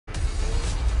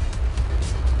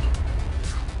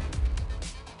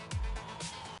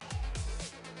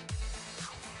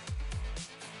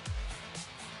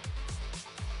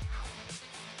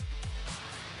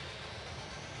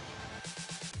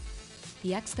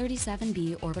The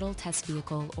X-37B Orbital Test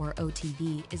Vehicle, or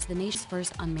OTV, is the nation's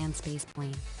first unmanned space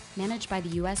plane. Managed by the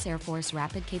U.S. Air Force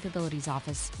Rapid Capabilities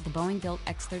Office, the Boeing-built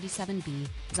X-37B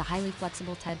is a highly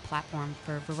flexible TED platform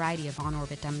for a variety of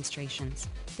on-orbit demonstrations.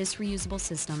 This reusable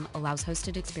system allows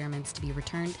hosted experiments to be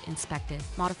returned, inspected,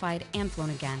 modified, and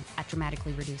flown again at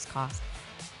dramatically reduced cost.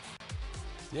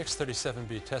 The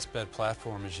X-37B testbed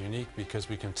platform is unique because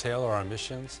we can tailor our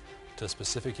missions to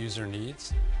specific user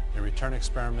needs and return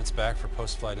experiments back for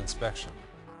post-flight inspection.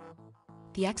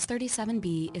 The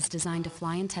X-37B is designed to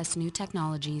fly and test new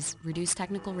technologies, reduce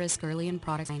technical risk early in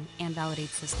product design, and validate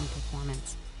system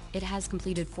performance. It has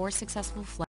completed 4 successful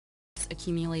flights,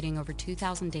 accumulating over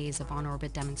 2,000 days of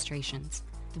on-orbit demonstrations.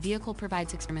 The vehicle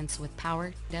provides experiments with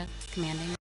power, data,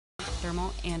 commanding,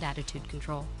 thermal, and attitude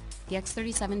control. The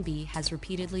X-37B has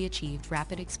repeatedly achieved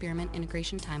rapid experiment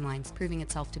integration timelines, proving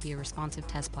itself to be a responsive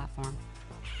test platform.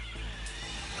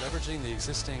 Leveraging the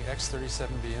existing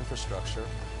X-37B infrastructure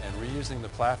and reusing the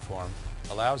platform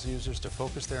allows users to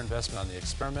focus their investment on the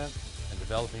experiment and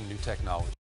developing new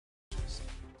technologies.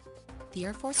 The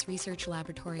Air Force Research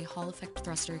Laboratory Hall Effect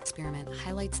Thruster experiment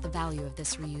highlights the value of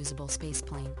this reusable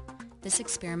spaceplane. This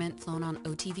experiment, flown on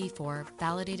OTV-4,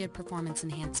 validated performance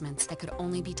enhancements that could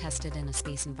only be tested in a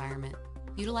space environment.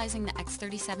 Utilizing the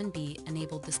X-37B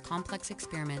enabled this complex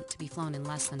experiment to be flown in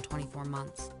less than 24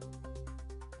 months.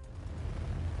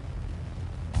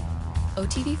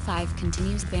 OTV-5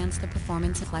 continues to advance the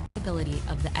performance and flexibility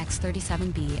of the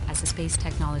X-37B as a space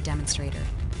technology demonstrator.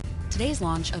 Today's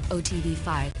launch of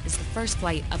OTV-5 is the first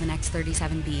flight of an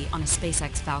X-37B on a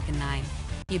SpaceX Falcon 9.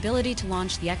 The ability to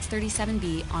launch the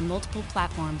X-37B on multiple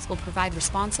platforms will provide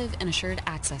responsive and assured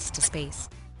access to space.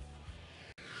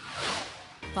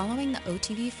 Following the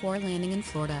OTV-4 landing in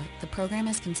Florida, the program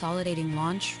is consolidating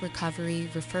launch, recovery,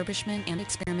 refurbishment, and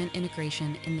experiment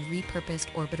integration in the repurposed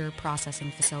orbiter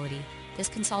processing facility. This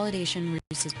consolidation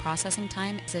reduces processing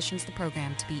time and positions the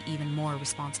program to be even more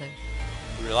responsive.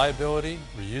 The reliability,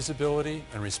 reusability,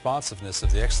 and responsiveness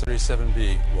of the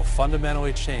X-37B will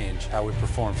fundamentally change how we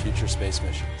perform future space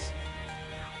missions.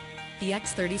 The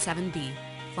X-37B,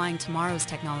 flying tomorrow's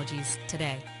technologies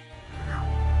today.